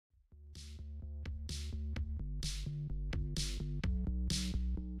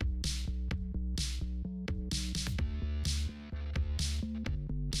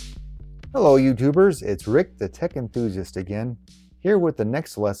Hello YouTubers, it's Rick the Tech Enthusiast again, here with the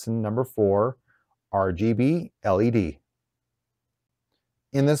next lesson, number 4, RGB LED.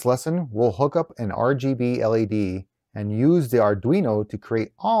 In this lesson, we'll hook up an RGB LED and use the Arduino to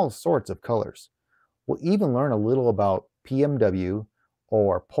create all sorts of colors. We'll even learn a little about PMW,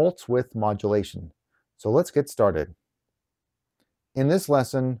 or pulse width modulation. So let's get started. In this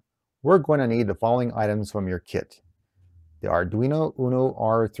lesson, we're going to need the following items from your kit: the Arduino UNO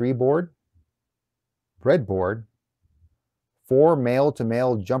R3 board, breadboard, 4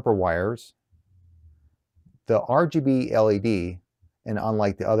 male-to-male jumper wires, the RGB LED, and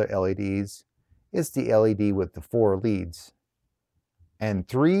unlike the other LEDs, it's the LED with the 4 leads, and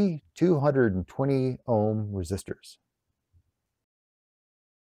 3 220 ohm resistors.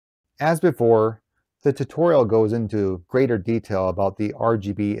 As before, the tutorial goes into greater detail about the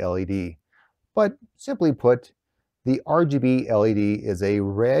RGB LED, but simply put, the RGB LED is a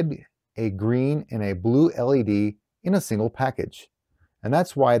red, a green, and a blue LED in a single package, and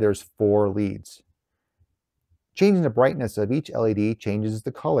that's why there's 4 leads. Changing the brightness of each LED changes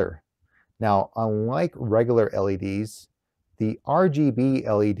the color. Now, unlike regular LEDs, the RGB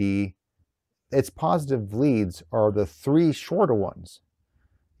LED, its positive leads are the 3 shorter ones.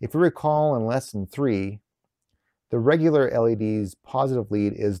 If you recall in lesson 3, the regular LED's positive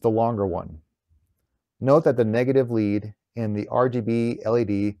lead is the longer one. Note that the negative lead in the RGB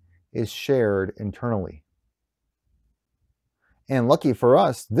LED is shared internally. And lucky for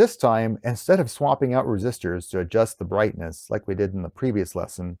us, this time, instead of swapping out resistors to adjust the brightness like we did in the previous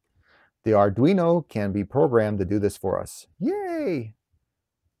lesson, the Arduino can be programmed to do this for us. Yay!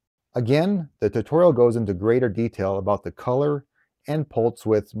 Again, the tutorial goes into greater detail about the color and pulse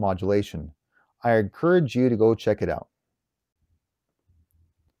width modulation. I encourage you to go check it out.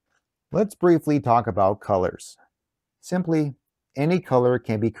 Let's briefly talk about colors. Simply, any color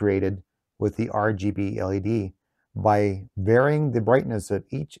can be created with the RGB LED by varying the brightness of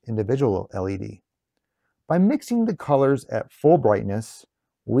each individual LED. By mixing the colors at full brightness,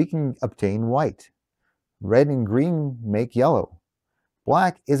 we can obtain white. Red and green make yellow.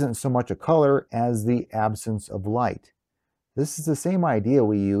 Black isn't so much a color as the absence of light. This is the same idea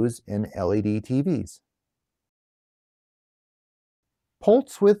we use in LED TVs.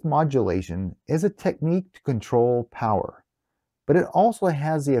 Pulse width modulation is a technique to control power, but it also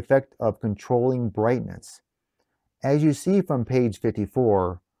has the effect of controlling brightness. As you see from page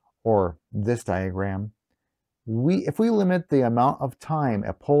 54, or this diagram, if we limit the amount of time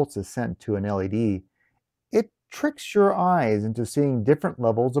a pulse is sent to an LED, it tricks your eyes into seeing different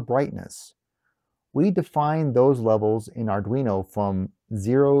levels of brightness. We define those levels in Arduino from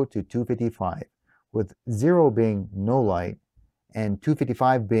 0 to 255, with 0 being no light and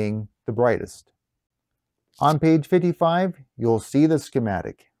 255 being the brightest. On page 55, you'll see the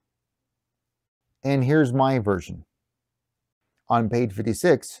schematic. And here's my version. On page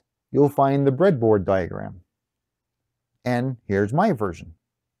 56, you'll find the breadboard diagram. And here's my version.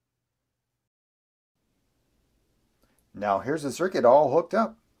 Now here's the circuit all hooked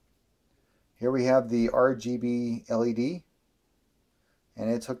up. Here we have the RGB LED, and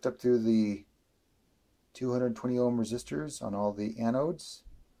it's hooked up to the 220 ohm resistors on all the anodes,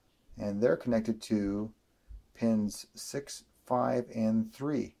 and they're connected to pins 6, 5, and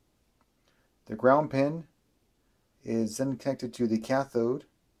 3. The ground pin is then connected to the cathode,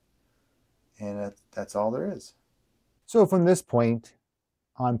 and that's all there is. So from this point,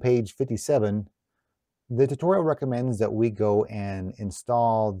 on page 57, the tutorial recommends that we go and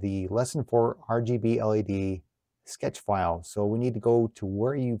install the Lesson 4 RGB LED sketch file. So we need to go to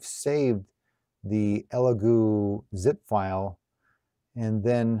where you've saved the Elegoo zip file, and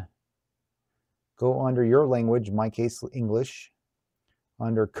then go under your language, in my case English,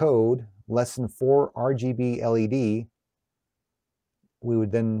 under Code, Lesson 4 RGB LED. We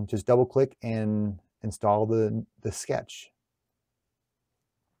would then just double click and install the sketch.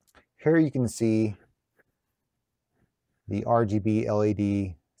 Here you can see the RGB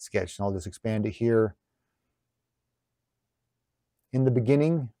LED sketch, and I'll just expand it here. In the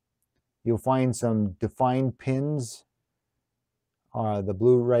beginning, you'll find some defined pins, the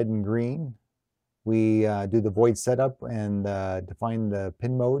blue, red, and green. We do the void setup and define the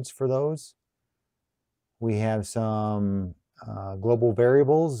pin modes for those. We have some global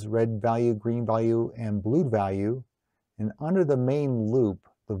variables, red value, green value, and blue value. And under the main loop,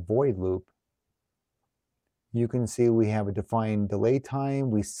 the void loop, you can see we have a defined delay time.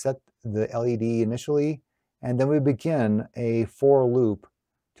 We set the LED initially, and then we begin a for loop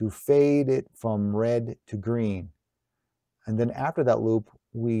to fade it from red to green. And then after that loop,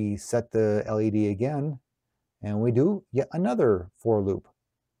 we set the LED again, and we do yet another for loop.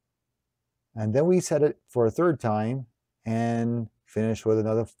 And then we set it for a third time and finish with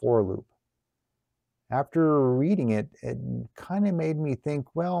another for loop. After reading it, it kind of made me think,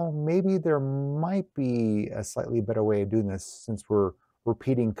 well, maybe there might be a slightly better way of doing this since we're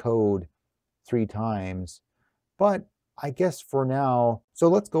repeating code 3 times. But I guess for now, so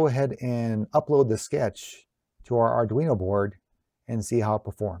let's go ahead and upload the sketch to our Arduino board and see how it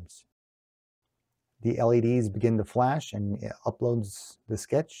performs. The LEDs begin to flash and it uploads the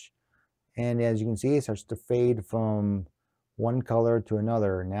sketch. And as you can see, it starts to fade from one color to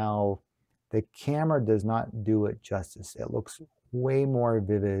another. Now, the camera does not do it justice. It looks way more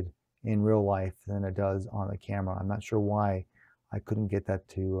vivid in real life than it does on the camera. I'm not sure why I couldn't get that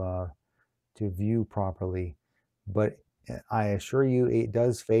to view properly, but I assure you it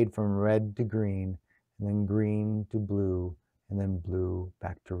does fade from red to green, and then green to blue, and then blue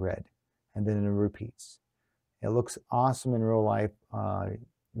back to red, and then it repeats. It looks awesome in real life.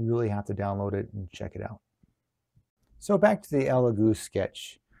 You really have to download it and check it out. So back to the Elegoo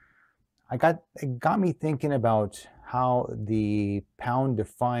sketch. It got me thinking about how the pound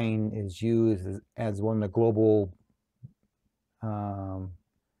define is used as one of the global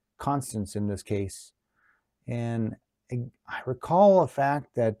constants in this case. And I recall a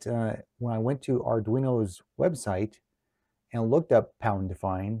fact that when I went to Arduino's website and looked up pound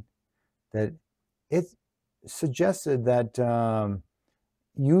define, that it suggested that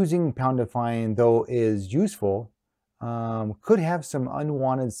using pound define, though is useful, could have some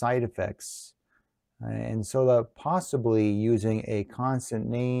unwanted side effects. And so that possibly using a constant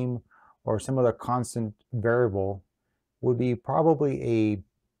name or some other constant variable would be probably a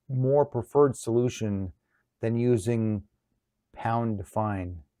more preferred solution than using pound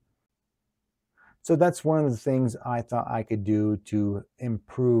define. So that's one of the things I thought I could do to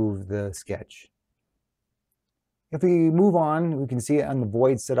improve the sketch. If we move on, we can see on the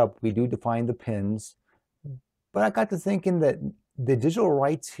void setup, we do define the pins. But I got to thinking that the digital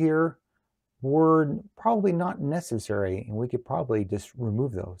writes here were probably not necessary, and we could probably just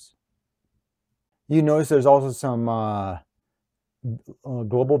remove those. You notice there's also some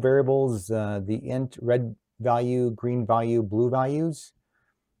global variables, the int red value, green value, blue values.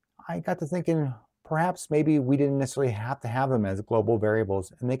 I got to thinking perhaps maybe we didn't necessarily have to have them as global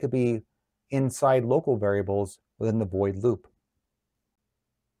variables, and they could be inside local variables within the void loop.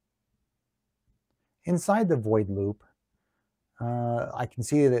 Inside the void loop, I can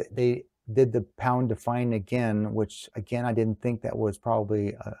see that they did the pound define again, which again, I didn't think that was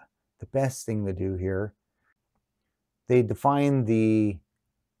probably the best thing to do here. They define the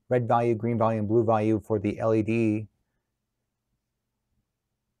red value, green value, and blue value for the LED,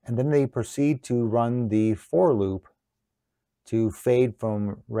 and then they proceed to run the for loop to fade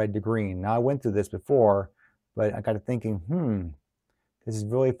from red to green. Now, I went through this before, but I got to thinking, this is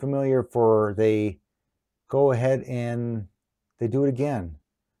really familiar for they go ahead and they do it again,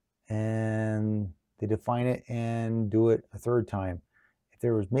 and they define it and do it a third time. If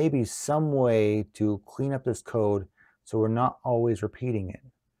there was maybe some way to clean up this code so we're not always repeating it.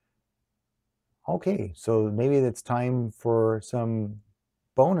 Okay, so maybe it's time for some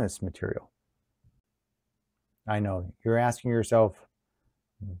bonus material. I know, you're asking yourself,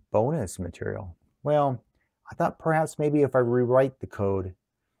 bonus material? Well, I thought perhaps maybe if I rewrite the code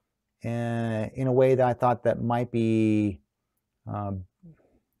in a way that I thought that might be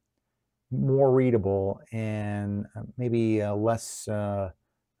more readable and maybe less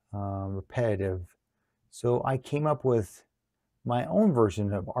repetitive. So I came up with my own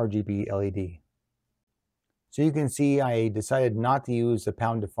version of RGB LED. So you can see I decided not to use the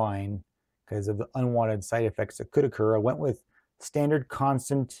pound define because of the unwanted side effects that could occur. I went with standard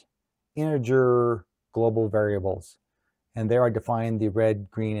constant integer global variables. And there I defined the red,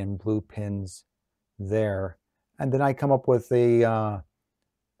 green, and blue pins there. And then I come up with a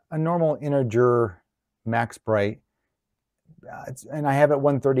normal integer max bright. And I have it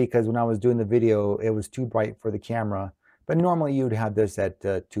 130 because when I was doing the video, it was too bright for the camera. But normally you'd have this at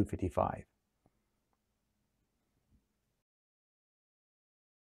 255.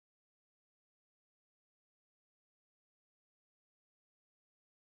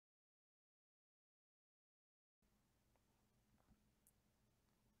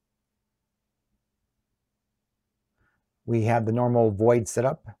 We have the normal void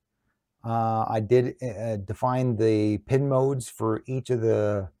setup. I did define the pin modes for each of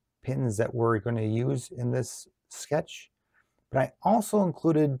the pins that we're going to use in this sketch. But I also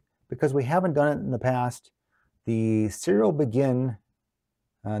included, because we haven't done it in the past, the Serial.begin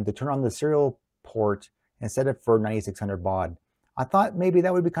to turn on the serial port and set it for 9600 baud. I thought maybe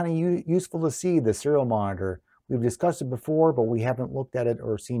that would be kind of useful to see the serial monitor. We've discussed it before, but we haven't looked at it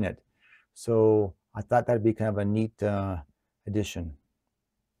or seen it. So I thought that'd be kind of a neat addition.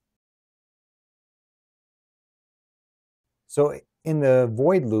 So in the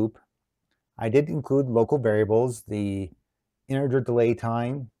void loop, I did include local variables, the integer delay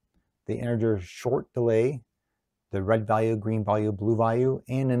time, the integer short delay, the red value, green value, blue value,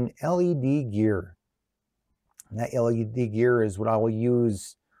 and an LED gear. And that LED gear is what I will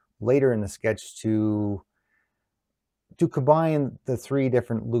use later in the sketch to combine the 3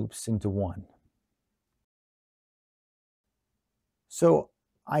 different loops into one. So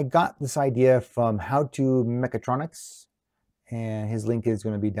I got this idea from How to Mechatronics, and his link is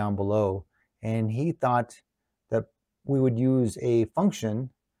going to be down below. And he thought that we would use a function.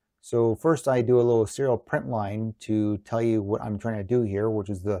 So first I do a little serial print line to tell you what I'm trying to do here, which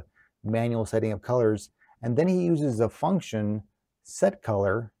is the manual setting of colors. And then he uses a function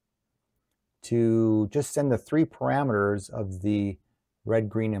setColor to just send the 3 parameters of the red,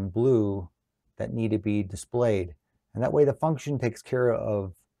 green, and blue that need to be displayed. And that way the function takes care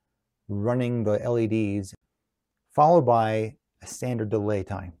of running the LEDs, followed by a standard delay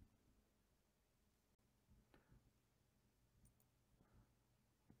time.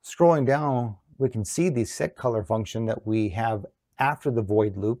 Scrolling down, we can see the setColor function that we have after the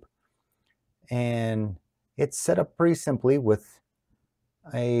void loop. And it's set up pretty simply with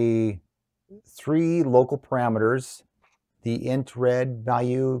 3 local parameters, the int red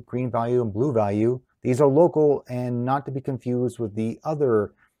value, green value, and blue value. These are local and not to be confused with the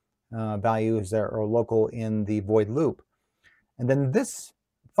other values that are local in the void loop. And then this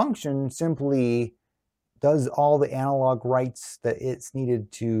function simply does all the analog rights that it's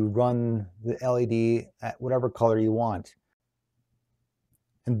needed to run the LED at whatever color you want.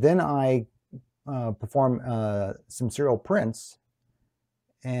 And then I perform some serial prints,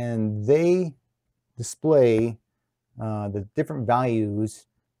 and they display the different values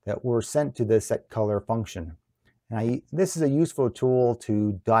that were sent to the setColor function. And this is a useful tool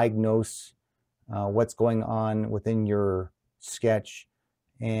to diagnose what's going on within your sketch,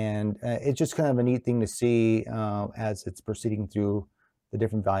 and it's just kind of a neat thing to see as it's proceeding through the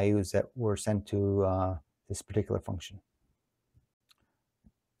different values that were sent to this particular function.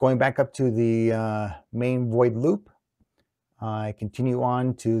 Going back up to the main void loop, I continue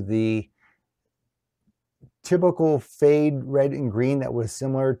on to the typical fade red and green that was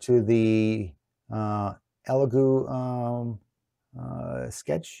similar to the Elegoo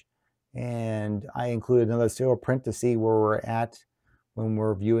sketch, and I included another serial print to see where we're at when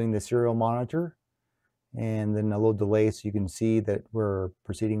we're viewing the serial monitor, and then a little delay so you can see that we're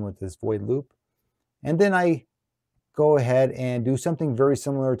proceeding with this void loop. And then I go ahead and do something very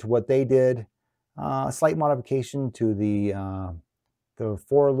similar to what they did, a slight modification to the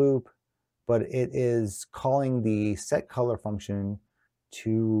for loop, but it is calling the setColor function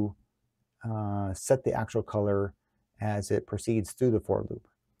to set the actual color as it proceeds through the for loop.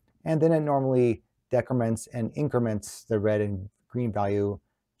 And then it normally decrements and increments the red and green value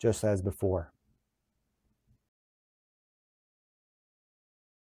just as before.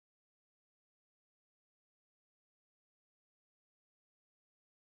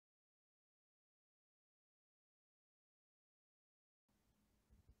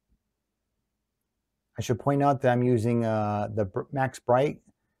 I should point out that I'm using the max bright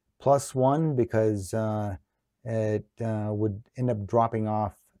 +1 because it would end up dropping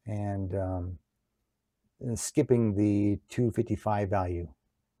off and skipping the 255 value.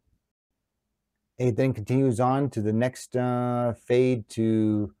 It then continues on to the next fade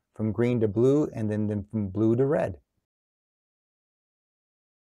from green to blue, and then from blue to red.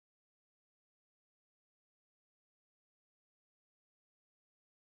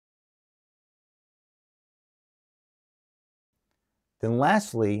 Then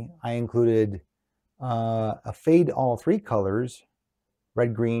lastly, I included a fade all 3 colors,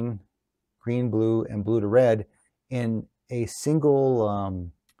 red, green, green, blue, and blue to red, in a single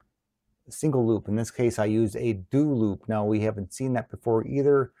loop. In this case, I used a do loop. Now, we haven't seen that before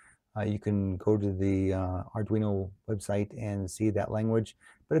either. You can go to the Arduino website and see that language,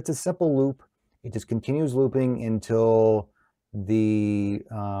 but it's a simple loop. It just continues looping until the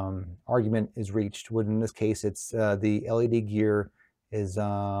argument is reached. In this case, it's the LED gear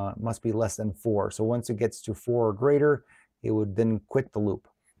must be less than 4. So once it gets to 4 or greater, it would then quit the loop.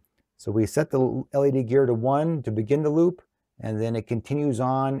 So we set the LED gear to 1 to begin the loop, and then it continues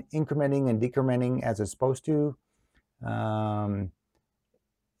on incrementing and decrementing as it's supposed to.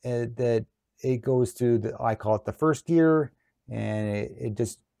 It goes to I call it the first gear, and it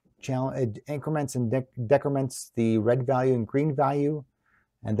just increments and decrements the red value and green value.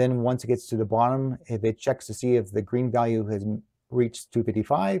 And then once it gets to the bottom, if it checks to see if the green value has reached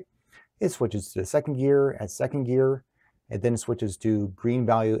 255, it switches to the second gear. At second gear, it then switches to green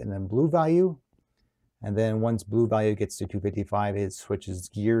value and then blue value. And then once blue value gets to 255, it switches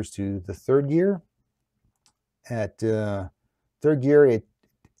gears to the third gear. At third gear, it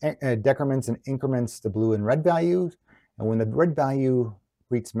decrements and increments the blue and red values. And when the red value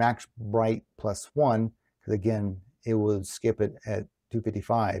reaches max bright +1, because again, it will skip it at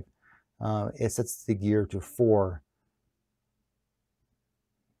 255, it sets the gear to 4.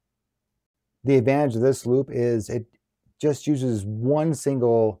 The advantage of this loop is it just uses one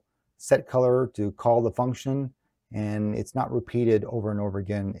single set color to call the function, and it's not repeated over and over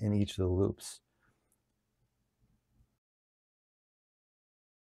again in each of the loops.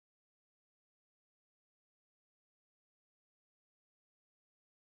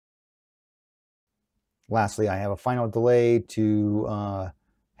 Lastly, I have a final delay to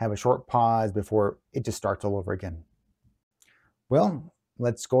have a short pause before it just starts all over again. Well,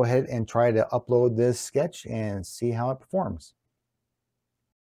 let's go ahead and try to upload this sketch and see how it performs.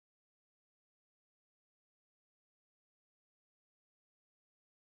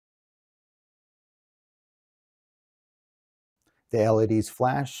 The LEDs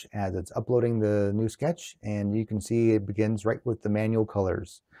flash as it's uploading the new sketch, and you can see it begins right with the manual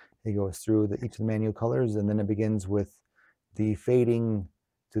colors. It goes through each of the manual colors, and then it begins with the fading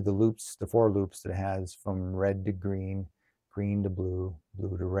to the loops, the 4 loops that it has from red to green, green to blue,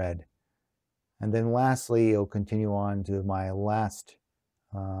 blue to red. And then lastly, it'll continue on to my last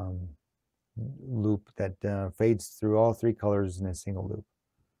loop that fades through all 3 colors in a single loop.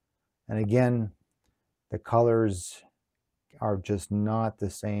 And again, the colors are just not the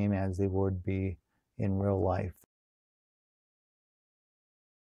same as they would be in real life.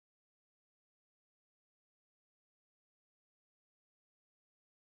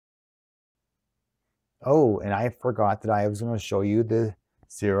 Oh, and I forgot that I was going to show you the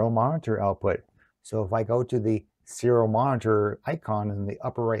serial monitor output. So if I go to the serial monitor icon in the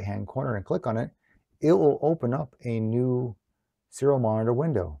upper right hand corner and click on it, it will open up a new serial monitor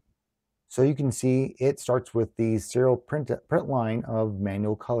window. So you can see it starts with the serial print line of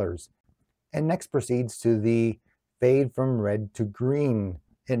manual colors, and next proceeds to the fade from red to green.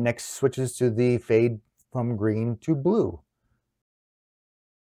 It next switches to the fade from green to blue.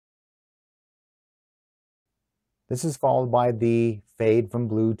 This is followed by the fade from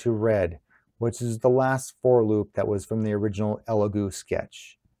blue to red, which is the last for loop that was from the original Elegoo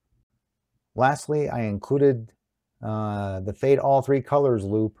sketch. Lastly, I included the fade all 3 colors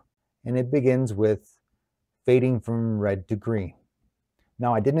loop, and it begins with fading from red to green.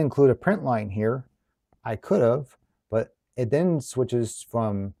 Now, I didn't include a print line here. I could have, but it then switches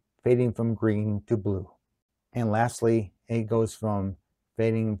from fading from green to blue. And lastly, it goes from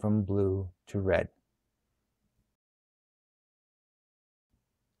fading from blue to red.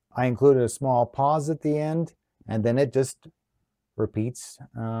 I included a small pause at the end, and then it just repeats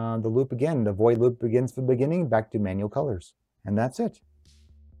the loop again. The void loop begins from the beginning back to manual colors. And that's it.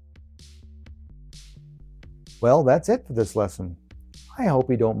 Well, that's it for this lesson. I hope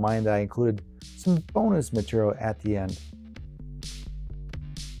you don't mind that I included some bonus material at the end.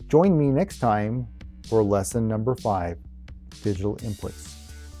 Join me next time for lesson number 5, digital inputs.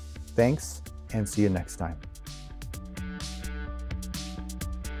 Thanks, and see you next time.